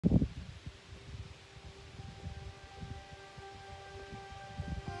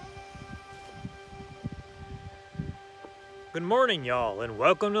Good morning, y'all, and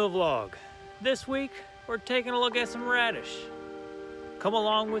welcome to the vlog. This week, we're taking a look at some radish. Come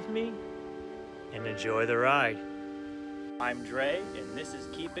along with me and enjoy the ride. I'm Dre, and this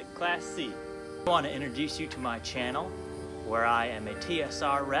is Keep It Class C. I want to introduce you to my channel, where I am a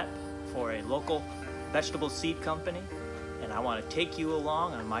TSR rep for a local vegetable seed company, and I want to take you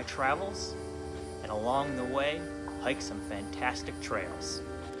along on my travels, and along the way, hike some fantastic trails.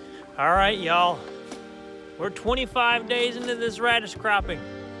 All right, y'all. We're 25 days into this radish cropping.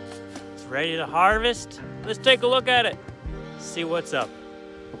 It's ready to harvest. Let's take a look at it, see what's up.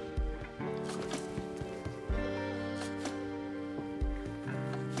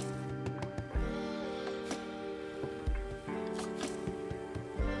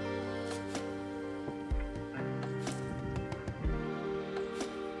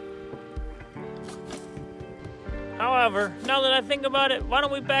 However, now that I think about it, why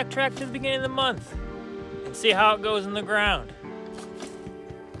don't we backtrack to the beginning of the month and see how it goes in the ground.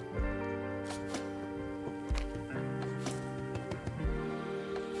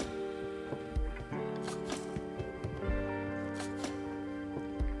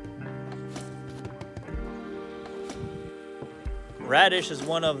 Radish is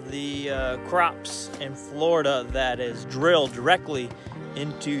one of the crops in Florida that is drilled directly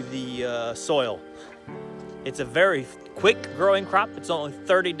into the soil. It's a very quick growing crop. It's only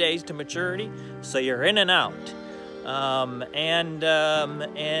 30 days to maturity, so you're in and out. And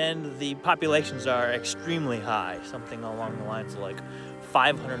the populations are extremely high, something along the lines of like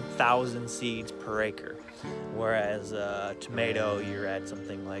 500,000 seeds per acre. Whereas tomato, you're at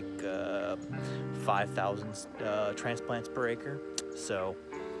something like 5,000 transplants per acre. So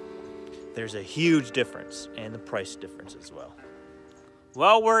there's a huge difference, and the price difference as well.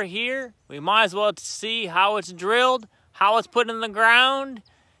 Well, we're here. We might as well see how it's drilled, how it's put in the ground,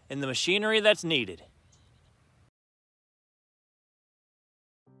 and the machinery that's needed.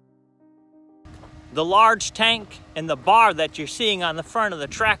 The large tank and the bar that you're seeing on the front of the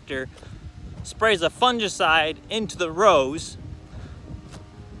tractor sprays a fungicide into the rows.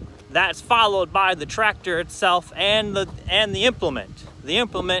 That's followed by the tractor itself and the implement. The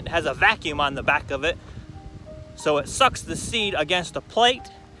implement has a vacuum on the back of it, so it sucks the seed against a plate.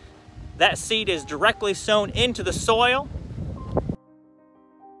 That seed is directly sown into the soil.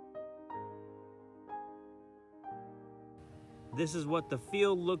 This is what the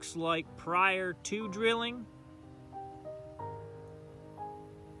field looks like prior to drilling.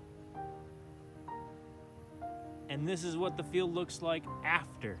 And this is what the field looks like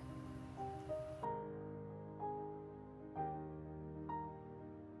after.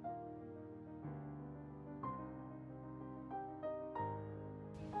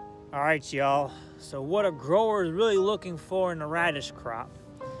 All right, y'all, so what a grower is really looking for in a radish crop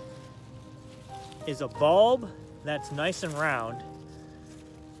is a bulb that's nice and round.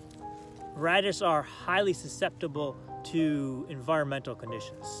 Radish are highly susceptible to environmental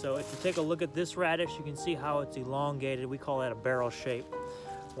conditions. So if you take a look at this radish, you can see how it's elongated. We call that a barrel shape,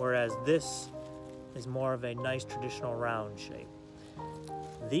 whereas this is more of a nice traditional round shape.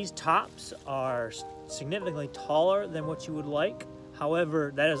 These tops are significantly taller than what you would like.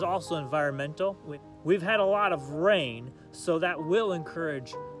 However, that is also environmental. We've had a lot of rain, so that will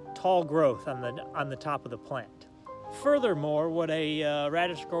encourage tall growth on the top of the plant. Furthermore, what a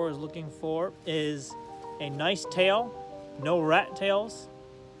radish grower is looking for is a nice tail, no rat tails,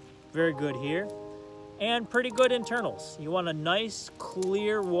 very good here, and pretty good internals. You want a nice,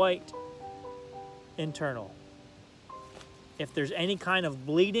 clear white internal. If there's any kind of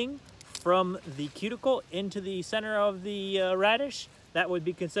bleeding from the cuticle into the center of the radish, that would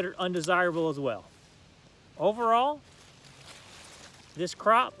be considered undesirable as well. Overall, this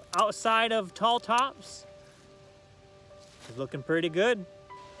crop, outside of tall tops, is looking pretty good.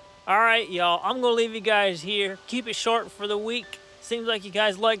 All right, y'all, I'm gonna leave you guys here. Keep it short for the week. Seems like you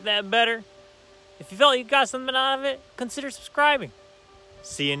guys like that better. If you felt you got something out of it, consider subscribing.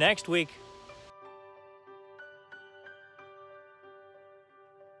 See you next week.